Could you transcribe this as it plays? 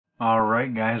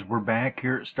Alright guys, we're back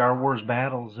here at Star Wars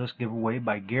Battles, this giveaway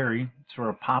by Gary. It's for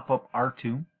a pop-up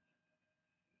R2.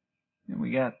 And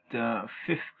we got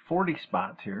 40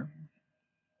 spots here.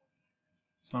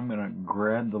 So I'm going to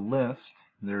grab the list.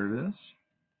 There it is.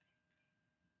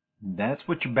 That's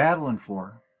what you're battling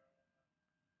for.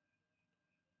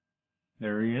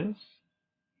 There he is.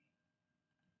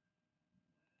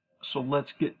 So let's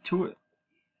get to it.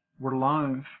 We're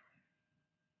live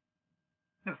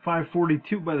at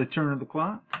 5:42 by the turn of the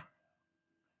clock.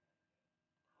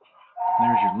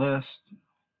 There's your list.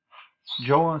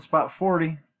 Joe on spot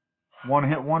 40. One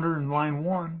hit wonder in line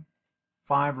 1.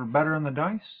 5 or better in the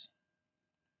dice.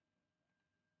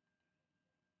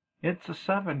 It's a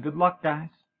 7. Good luck, guys.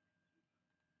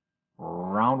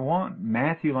 Round 1.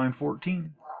 Matthew, line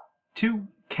 14. 2.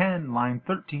 Ken, line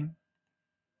 13.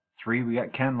 3. We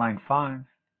got Ken, line 5.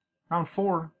 Round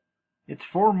 4. It's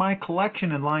for my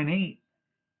collection in line 8.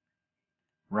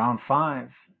 Round 5.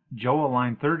 Joa,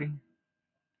 line 30.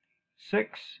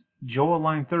 6. Joa,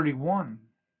 line 31.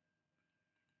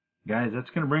 Guys, that's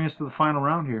going to bring us to the final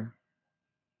round here.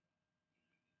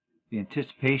 The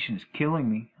anticipation is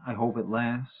killing me. I hope it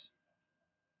lasts.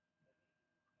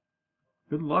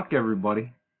 Good luck,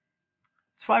 everybody.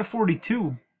 It's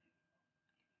 5:42.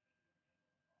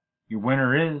 Your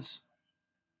winner is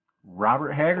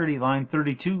Robert Haggerty, line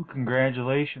 32.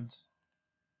 Congratulations.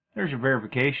 There's your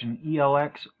verification,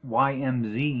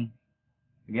 ELXYMZ.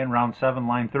 Again, round 7,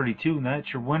 line 32, and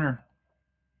that's your winner.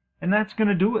 And that's going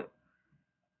to do it.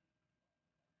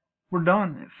 We're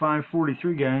done at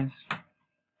 5:43, guys.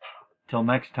 Till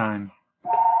next time,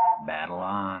 battle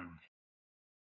on.